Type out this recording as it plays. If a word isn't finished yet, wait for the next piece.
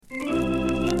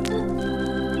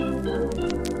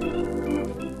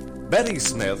Betty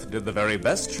Smith did the very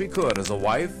best she could as a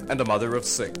wife and a mother of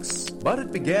 6. But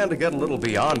it began to get a little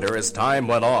beyond her as time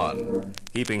went on.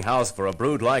 Keeping house for a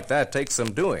brood like that takes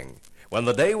some doing. When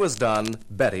the day was done,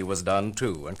 Betty was done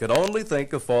too, and could only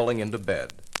think of falling into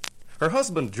bed. Her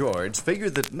husband, George,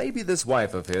 figured that maybe this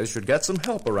wife of his should get some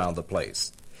help around the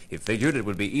place. He figured it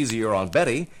would be easier on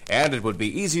Betty, and it would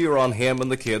be easier on him and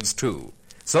the kids, too.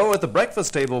 So at the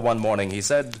breakfast table one morning, he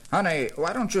said, "Honey,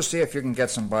 why don't you see if you can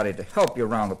get somebody to help you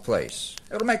around the place?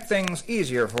 It'll make things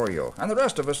easier for you, and the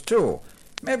rest of us, too.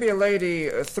 Maybe a lady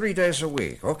 3 days a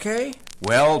week, okay?"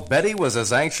 Well, Betty was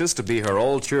as anxious to be her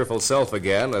old cheerful self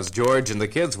again as George and the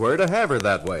kids were to have her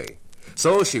that way.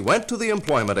 So she went to the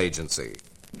employment agency.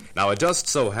 Now, it just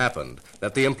so happened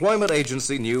that the employment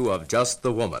agency knew of just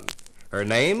the woman. Her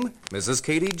name, Mrs.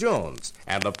 Katie Jones,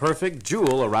 and a perfect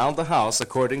jewel around the house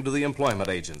according to the employment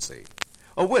agency.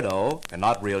 A widow, and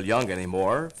not real young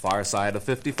anymore, far side of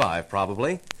 55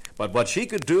 probably. But what she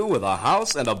could do with a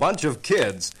house and a bunch of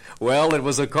kids, well, it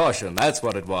was a caution, that's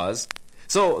what it was.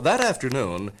 So that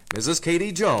afternoon, Mrs.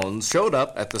 Katie Jones showed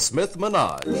up at the Smith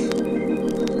Menage.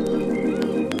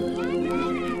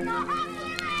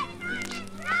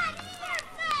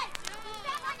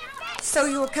 So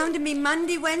you'll come to me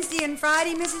Monday, Wednesday, and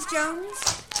Friday, Mrs.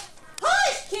 Jones?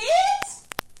 Hush,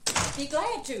 kids! Be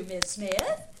glad to, Miss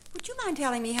Smith. Would you mind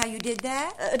telling me how you did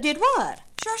that? Did what?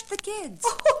 Shush the kids.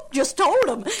 Oh, just told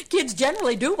them. Kids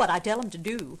generally do what I tell them to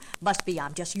do. Must be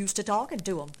I'm just used to talking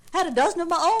to them. Had a dozen of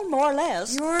my own, more or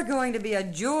less. You're going to be a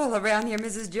jewel around here,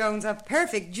 Mrs. Jones, a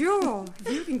perfect jewel.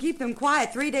 If you can keep them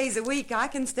quiet 3 days a week, I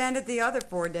can stand it the other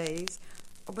 4 days.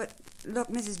 Oh, but look,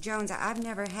 Mrs. Jones, I've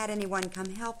never had anyone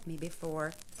come help me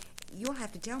before. You'll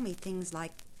have to tell me things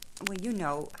like, well, you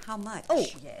know, how much. Oh,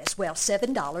 yes. Well,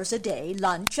 $7 a day,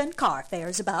 lunch and car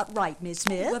fare's about right, Miss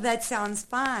Smith. Well, that sounds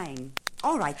fine.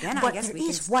 All right, then, but I guess there we can...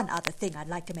 is one other thing I'd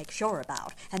like to make sure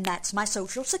about, and that's my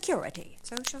Social Security.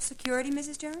 Social Security,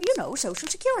 Mrs. Jones? You know, Social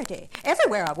Security.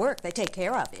 Everywhere I work, they take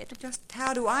care of it. Just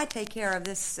how do I take care of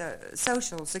this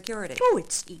Social Security? Oh,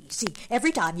 it's easy.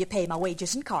 Every time you pay my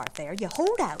wages and car fare, you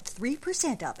hold out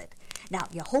 3% of it. Now,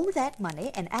 you hold that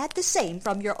money and add the same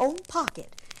from your own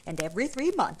pocket. And every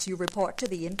 3 months you report to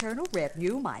the Internal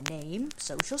Revenue my name,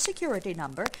 Social Security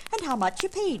number, and how much you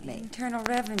paid me. Internal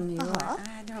Revenue?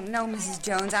 I don't know, Mrs.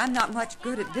 Jones. I'm not much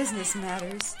good at business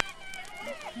matters.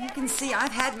 You can see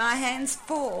I've had my hands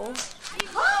full.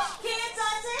 Hush, kids,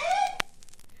 I said!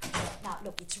 Now,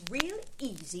 look, it's real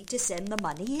easy to send the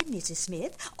money in, Mrs.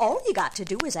 Smith. All you got to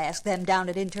do is ask them down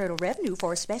at Internal Revenue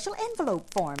for a special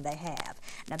envelope form they have.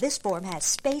 Now, this form has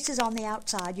spaces on the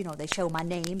outside. You know, they show my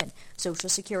name and Social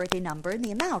Security number and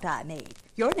the amount I made.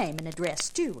 Your name and address,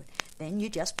 too. Then you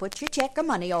just put your check or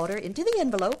money order into the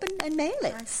envelope and mail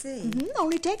it. I see.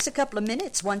 Only takes a couple of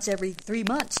minutes once every 3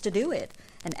 months to do it.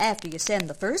 And after you send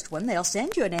the first one, they'll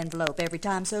send you an envelope every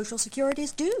time Social Security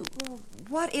is due. Well,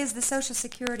 what is the Social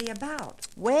Security about?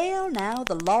 Well, now,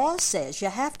 the law says you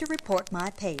have to report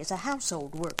my pay as a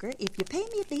household worker if you pay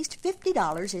me at least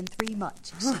 $50 in 3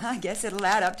 months. Well, I guess it'll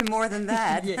add up to more than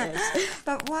that. Yes.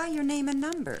 But why your name and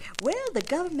number? Well, the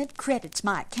government credits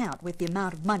my account with the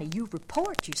amount of money you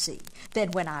report, you see. Then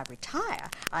when I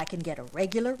retire, I can get a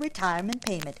regular retirement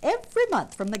payment every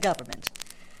month from the government.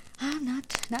 I'm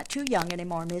not too young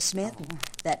anymore, Miss Smith. And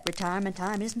that retirement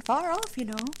time isn't far off, you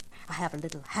know. I have a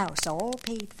little house all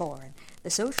paid for, and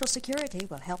the Social Security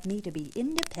will help me to be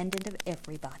independent of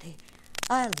everybody.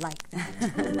 I like that.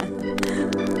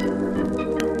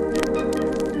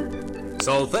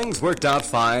 So things worked out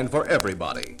fine for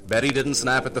everybody. Betty didn't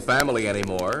snap at the family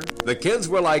anymore. The kids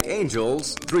were like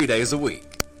angels 3 days a week.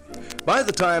 By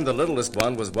the time the littlest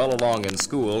one was well along in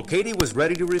school, Katie was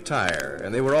ready to retire,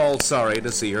 and they were all sorry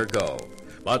to see her go.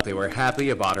 But they were happy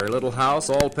about her little house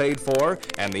all paid for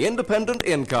and the independent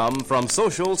income from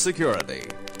Social Security.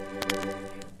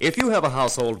 If you have a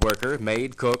household worker,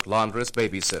 maid, cook, laundress,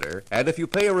 babysitter, and if you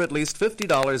pay her at least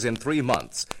 $50 in 3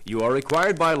 months, you are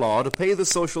required by law to pay the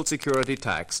Social Security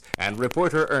tax and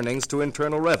report her earnings to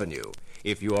Internal Revenue.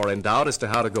 If you are in doubt as to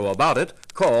how to go about it,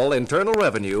 call Internal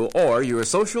Revenue or your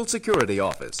Social Security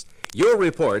office. Your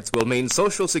reports will mean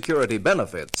Social Security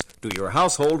benefits to your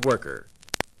household worker.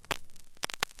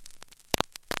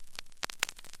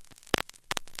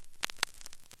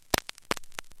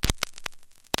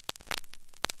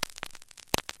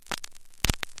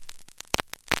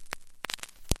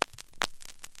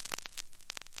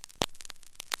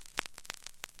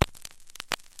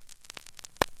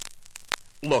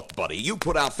 Look, buddy, you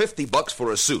put out $50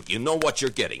 for a suit. You know what you're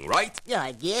getting, right? Yeah,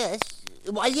 I guess.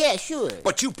 Why, yeah, sure.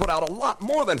 But you put out a lot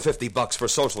more than $50 for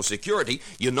Social Security.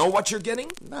 You know what you're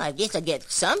getting? Well, I guess I get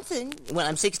something when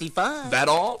I'm 65. That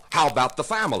all? How about the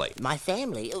family? My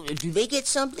family? Do they get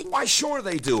something? Why, sure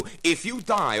they do. If you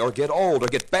die or get old or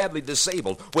get badly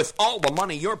disabled, with all the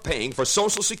money you're paying for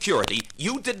Social Security,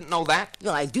 you didn't know that?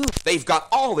 No, I do. They've got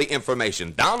all the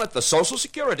information down at the Social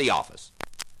Security office.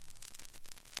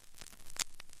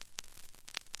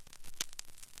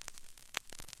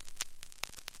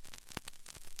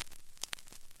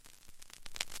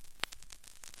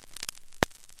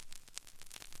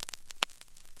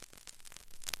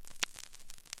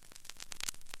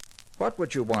 What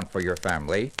would you want for your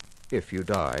family if you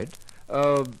died?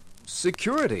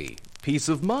 Security. Peace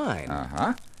of mind.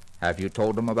 Uh-huh. Have you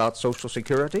told them about Social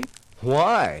Security?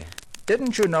 Why?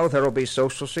 Didn't you know there will be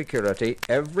Social Security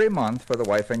every month for the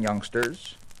wife and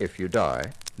youngsters if you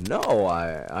die? No,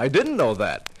 I didn't know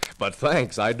that. But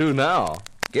thanks, I do now.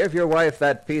 Give your wife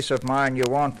that peace of mind you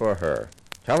want for her.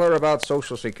 Tell her about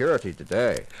Social Security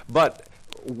today. But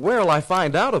where'll I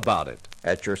find out about it?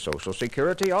 At your Social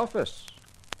Security office.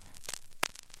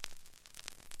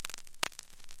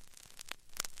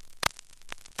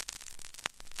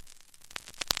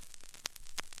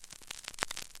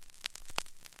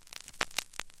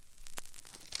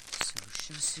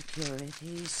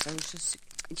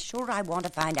 Sure, I want to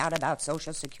find out about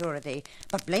Social Security,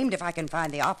 but blamed if I can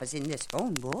find the office in this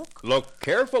phone book. Look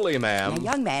carefully, ma'am.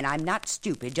 Now, young man, I'm not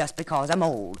stupid just because I'm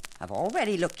old. I've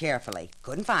already looked carefully.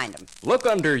 Couldn't find them. Look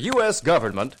under U.S.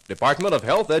 Government, Department of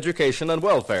Health, Education, and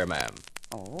Welfare, ma'am.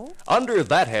 Oh? Under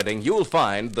that heading, you'll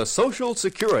find the Social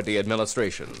Security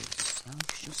Administration.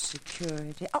 Social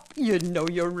Security. Oh, you know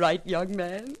you're right, young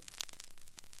man.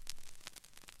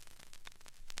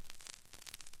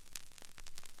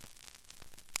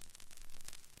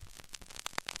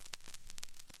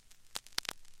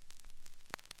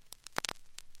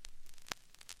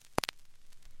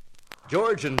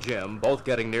 George and Jim, both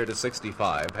getting near to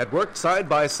 65, had worked side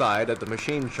by side at the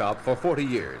machine shop for 40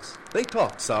 years. They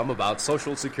talked some about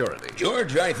Social Security.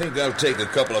 George, I think I'll take a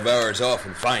couple of hours off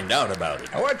and find out about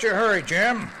it. Now, what's your hurry,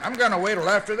 Jim? I'm going to wait till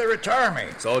after they retire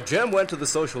me. So Jim went to the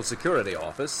Social Security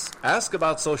office, asked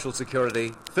about Social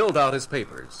Security, filled out his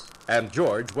papers, and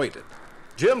George waited.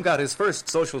 Jim got his first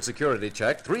Social Security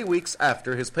check 3 weeks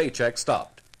after his paycheck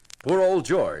stopped. Poor old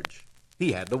George.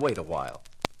 He had to wait a while.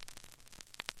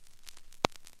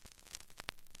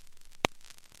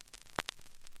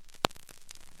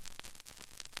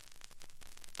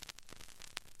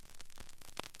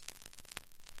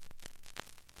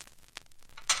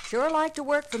 Sure like to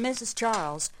work for Mrs.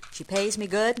 Charles. She pays me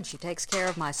good, and she takes care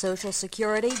of my Social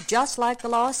Security just like the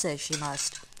law says she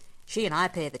must. She and I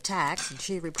pay the tax, and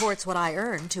she reports what I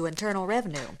earn to Internal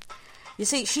Revenue. You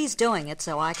see, she's doing it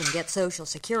so I can get Social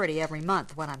Security every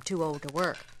month when I'm too old to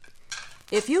work.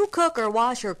 If you cook or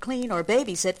wash or clean or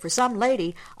babysit for some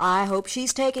lady, I hope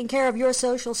she's taking care of your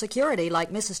Social Security like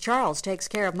Mrs. Charles takes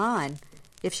care of mine.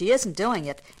 If she isn't doing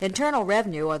it, Internal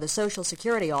Revenue or the Social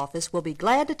Security Office will be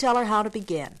glad to tell her how to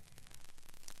begin.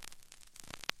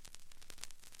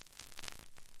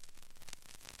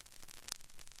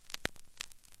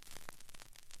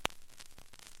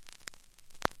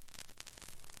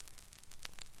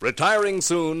 Retiring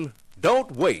soon?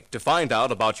 Don't wait to find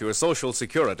out about your Social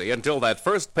Security until that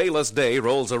first payless day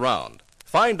rolls around.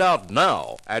 Find out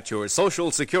now at your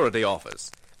Social Security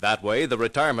office. That way, the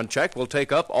retirement check will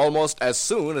take up almost as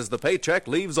soon as the paycheck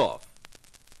leaves off.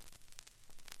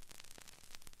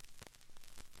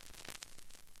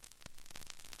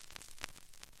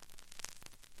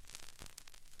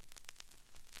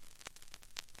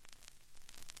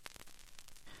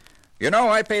 You know,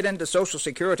 I paid into Social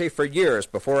Security for years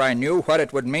before I knew what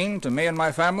it would mean to me and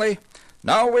my family.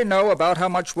 Now we know about how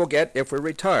much we'll get if we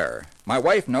retire. My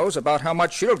wife knows about how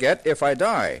much she'll get if I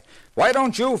die. Why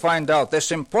don't you find out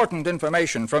this important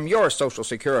information from your Social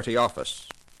Security office?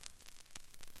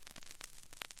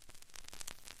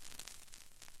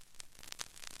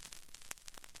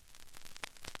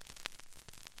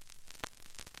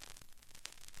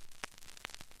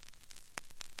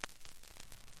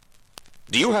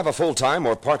 Do you have a full-time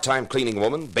or part-time cleaning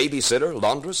woman, babysitter,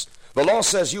 laundress? The law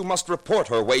says you must report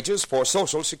her wages for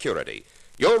Social Security.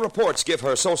 Your reports give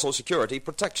her Social Security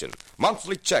protection,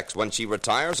 monthly checks when she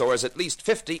retires or is at least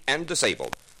 50 and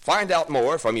disabled. Find out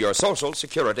more from your Social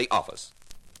Security office.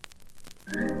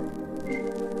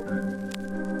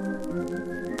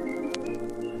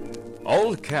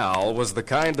 Old Cal was the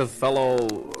kind of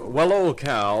fellow... Well, old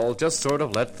Cal just sort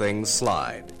of let things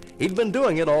slide. He'd been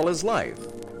doing it all his life.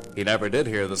 He never did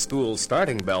hear the school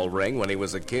starting bell ring when he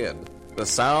was a kid. The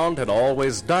sound had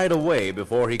always died away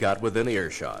before he got within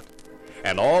earshot.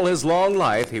 And all his long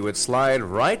life, he would slide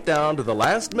right down to the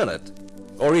last minute,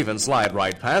 or even slide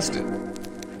right past it.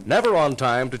 Never on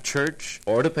time to church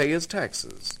or to pay his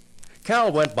taxes.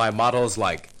 Cal went by mottos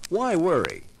like, "Why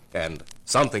worry?" and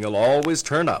 "Something'll always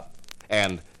turn up,"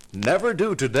 and "Never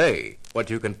do today what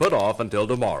you can put off until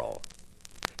tomorrow."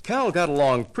 Cal got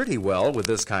along pretty well with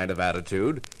this kind of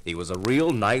attitude. He was a real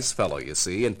nice fellow, you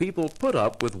see, and people put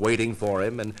up with waiting for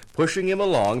him and pushing him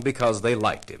along because they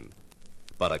liked him.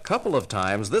 But a couple of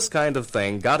times this kind of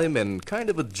thing got him in kind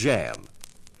of a jam.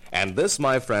 And this,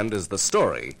 my friend, is the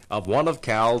story of one of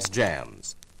Cal's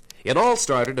jams. It all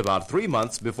started about 3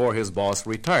 months before his boss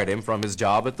retired him from his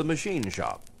job at the machine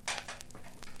shop.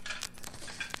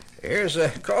 Here's a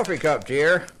coffee cup,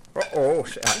 dear. Uh-oh,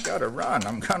 I gotta run.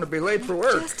 I'm gonna be late for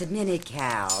work. Just a minute,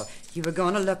 Cal. You were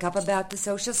going to look up about the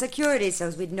Social Security so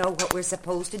we'd know what we're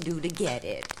supposed to do to get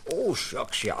it. Oh,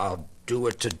 shucks, yeah, I'll do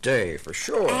it today, for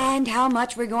sure. And how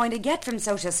much we're going to get from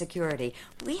Social Security.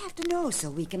 We have to know so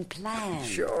we can plan.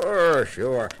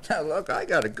 Sure. Now, look, I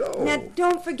gotta go. Now,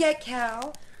 don't forget,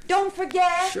 Cal. Don't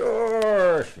forget.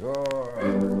 Sure.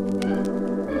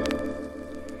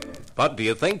 But do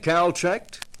you think Cal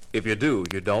checked? If you do,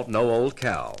 you don't know old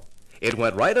Cal. It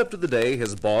went right up to the day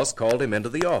his boss called him into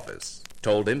the office,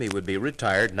 told him he would be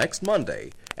retired next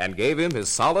Monday, and gave him his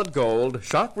solid gold,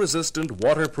 shock-resistant,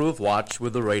 waterproof watch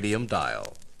with the radium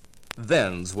dial.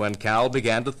 Then's when Cal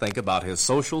began to think about his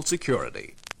Social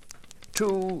Security.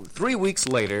 2-3 weeks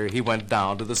later, he went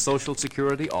down to the Social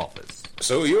Security office.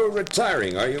 So you're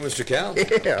retiring, are you, Mr. Cal?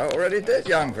 Yeah, already did,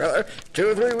 young fella. 2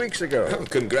 or 3 weeks ago. Oh,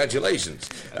 congratulations.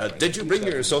 Did you bring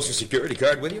your Social Security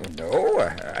card with you? No,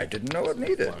 I didn't know it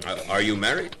needed. Are you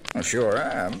married? Sure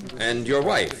am. And your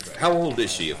wife, how old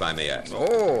is she, if I may ask?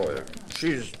 Oh,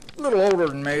 she's a little older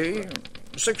than me.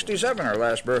 67, her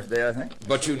last birthday, I think.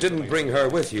 But you didn't bring her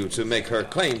with you to make her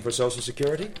claim for Social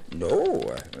Security?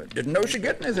 No, I didn't know she'd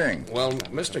get anything. Well,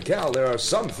 Mr. Cal, there are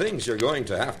some things you're going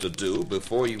to have to do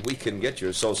before we can get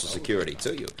your Social Security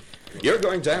to you. You're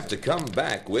going to have to come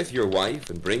back with your wife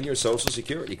and bring your Social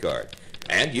Security card.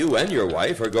 And you and your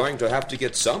wife are going to have to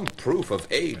get some proof of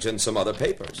age and some other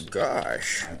papers.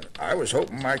 Gosh, I was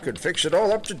hoping I could fix it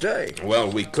all up today.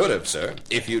 Well, we could have, sir,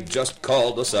 if you'd just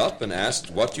called us up and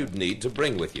asked what you'd need to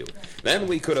bring with you. Then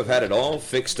we could have had it all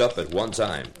fixed up at one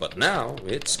time. But now,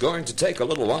 it's going to take a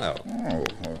little while. Oh,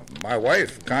 my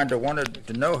wife kind of wanted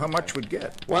to know how much we'd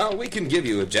get. Well, we can give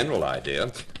you a general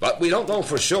idea, but we don't know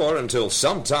for sure until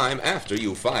sometime after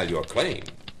you file your claim.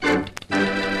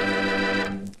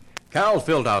 Cal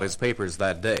filled out his papers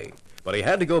that day, but he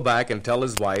had to go back and tell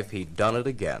his wife he'd done it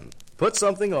again. Put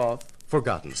something off,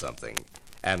 forgotten something.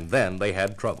 And then they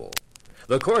had trouble.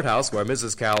 The courthouse where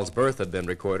Mrs. Cal's birth had been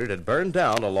recorded had burned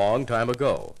down a long time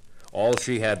ago. All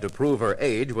she had to prove her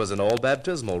age was an old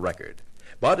baptismal record.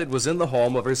 But it was in the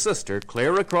home of her sister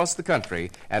clear across the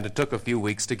country, and it took a few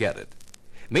weeks to get it.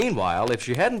 Meanwhile, if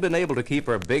she hadn't been able to keep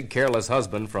her big, careless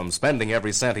husband from spending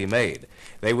every cent he made,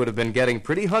 they would have been getting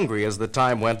pretty hungry as the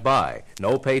time went by.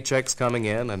 No paychecks coming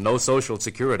in, and no Social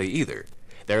Security either.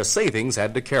 Their savings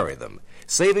had to carry them,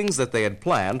 savings that they had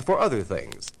planned for other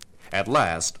things. At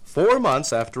last, 4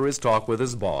 months after his talk with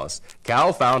his boss,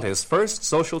 Cal found his first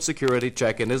Social Security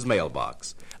check in his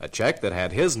mailbox, a check that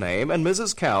had his name and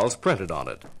Mrs. Cal's printed on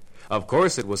it. Of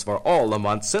course, it was for all the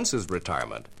months since his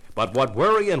retirement. But what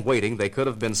worry and waiting they could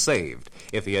have been saved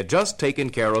if he had just taken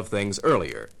care of things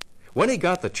earlier. When he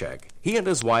got the check, he and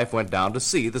his wife went down to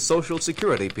see the Social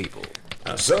Security people.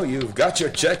 So you've got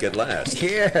your check at last.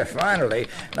 Yeah, finally.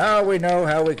 Now we know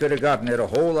how we could have gotten it a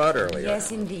whole lot earlier.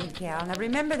 Yes, indeed, Cal. Now,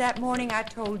 remember that morning I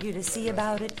told you to see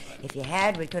about it? If you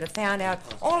had, we could have found out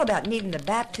all about needing the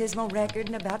baptismal record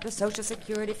and about the Social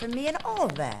Security for me and all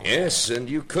of that. Yes, and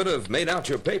you could have made out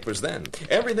your papers then.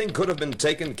 Everything could have been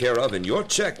taken care of, and your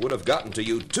check would have gotten to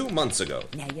you 2 months ago.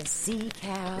 Now, you see,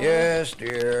 Cal? Yes,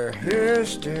 dear.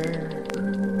 Yes, dear.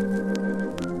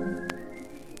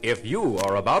 If you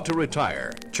are about to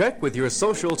retire, check with your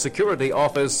Social Security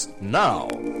office now.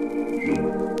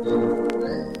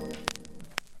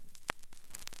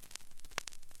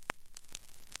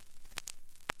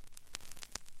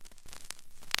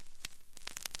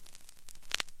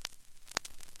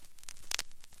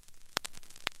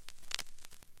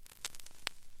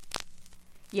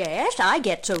 Yes, I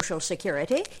get Social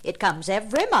Security. It comes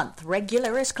every month,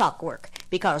 regular as clockwork.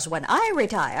 Because when I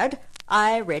retired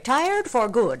for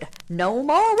good. No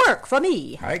more work for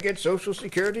me. I get Social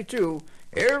Security, too.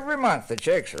 Every month the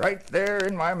check's right there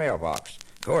in my mailbox.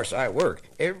 Of course, I work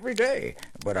every day,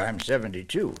 but I'm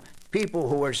 72. People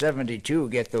who are 72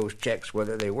 get those checks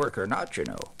whether they work or not, you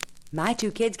know. My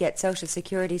 2 kids get Social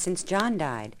Security since John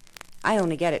died. I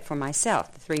only get it for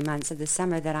myself the 3 months of the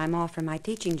summer that I'm off from my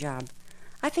teaching job.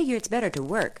 I figure it's better to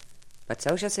work, but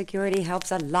Social Security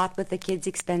helps a lot with the kids'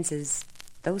 expenses.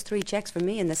 Those 3 checks for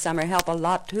me in the summer help a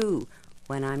lot, too,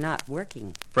 when I'm not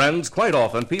working. Friends, quite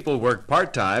often people work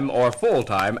part-time or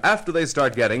full-time after they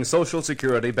start getting Social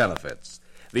Security benefits.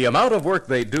 The amount of work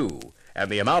they do and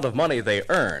the amount of money they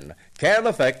earn can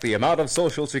affect the amount of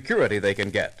Social Security they can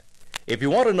get. If you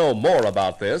want to know more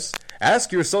about this,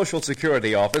 ask your Social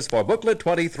Security office for Booklet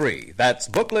 23. That's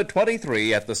Booklet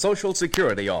 23 at the Social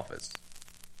Security office.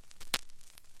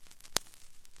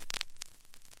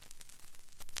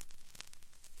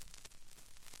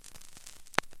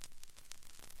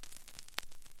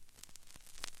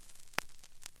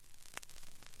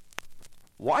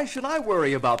 Why should I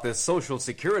worry about this Social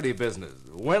Security business?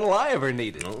 When'll I ever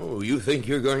need it? Oh, you think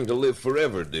you're going to live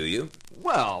forever, do you?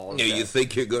 Well... You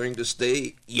think you're going to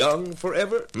stay young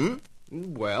forever?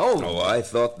 Well... Oh, I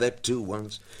thought that too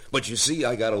once. But you see,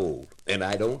 I got old, and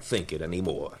I don't think it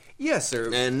anymore. Yes, sir.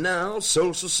 And now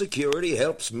Social Security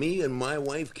helps me and my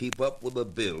wife keep up with the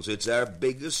bills. It's our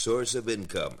biggest source of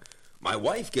income. My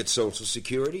wife gets Social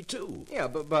Security, too. Yeah,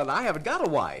 but I haven't got a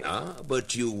wife.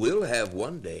 But you will have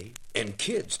one day. And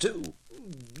kids, too.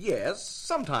 Yes,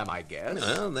 sometime, I guess.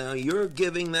 Well, now, you're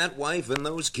giving that wife and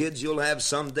those kids you'll have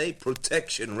someday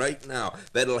protection right now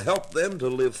that'll help them to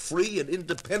live free and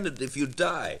independent if you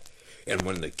die. And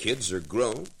when the kids are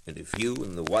grown, and if you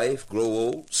and the wife grow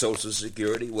old, Social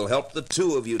Security will help the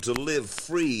two of you to live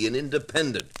free and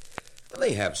independent.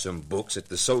 They have some books at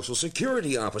the Social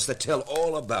Security office that tell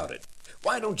all about it.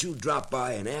 Why don't you drop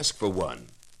by and ask for one?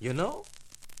 You know,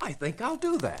 I think I'll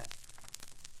do that.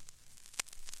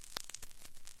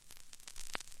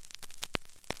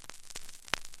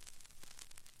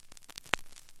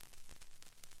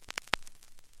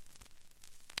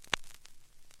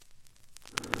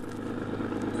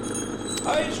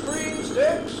 Ice cream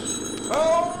sticks,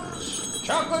 cones,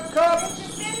 chocolate cups.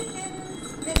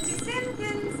 Mr.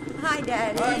 Simpkins! Hi,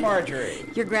 Daddy. Hi, Marjorie.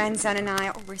 Your grandson and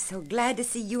I, we're so glad to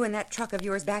see you and that truck of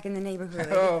yours back in the neighborhood.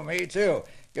 Oh, me too.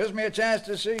 Gives me a chance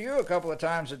to see you a couple of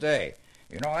times a day.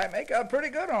 You know, I make out pretty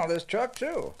good on this truck,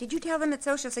 too. Did you tell them at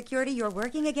Social Security you're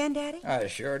working again, Daddy? I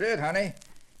sure did, honey.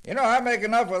 You know, I make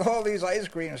enough with all these ice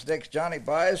cream sticks Johnny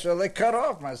buys, so they cut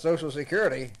off my Social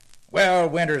Security. Well,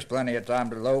 winter's plenty of time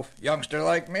to loaf. Youngster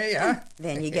like me, huh?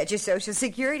 Then you get your Social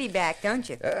Security back, don't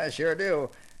you? I sure do.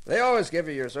 They always give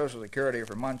you your Social Security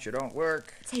for months you don't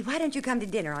work. Say, why don't you come to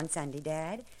dinner on Sunday,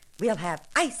 Dad? We'll have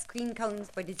ice cream cones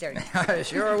for dessert. I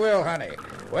sure will, honey.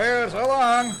 Well, so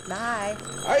long. Bye.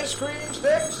 Ice cream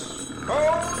sticks,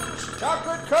 cones,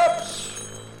 chocolate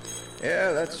cups.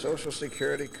 Yeah, that Social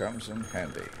Security comes in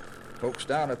handy. Folks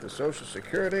down at the Social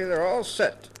Security, they're all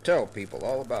set to tell people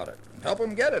all about it. Help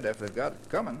them get it if they've got it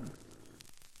coming.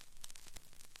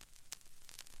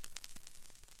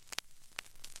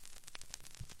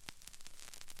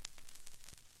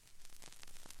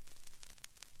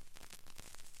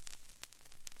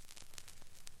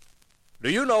 Do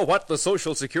you know what the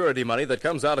Social Security money that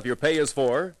comes out of your pay is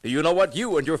for? Do you know what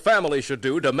you and your family should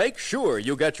do to make sure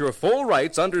you get your full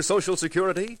rights under Social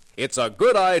Security? It's a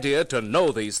good idea to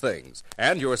know these things,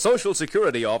 and your Social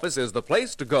Security office is the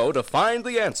place to go to find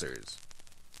the answers.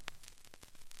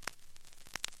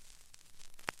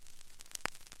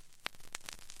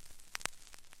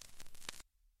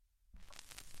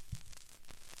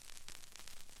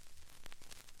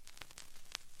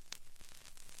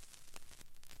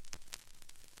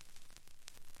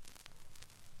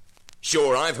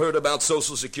 Sure, I've heard about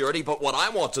Social Security, but what I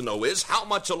want to know is, how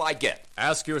much will I get?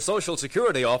 Ask your Social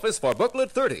Security office for Booklet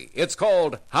 30. It's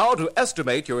called How to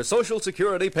Estimate Your Social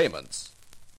Security Payments.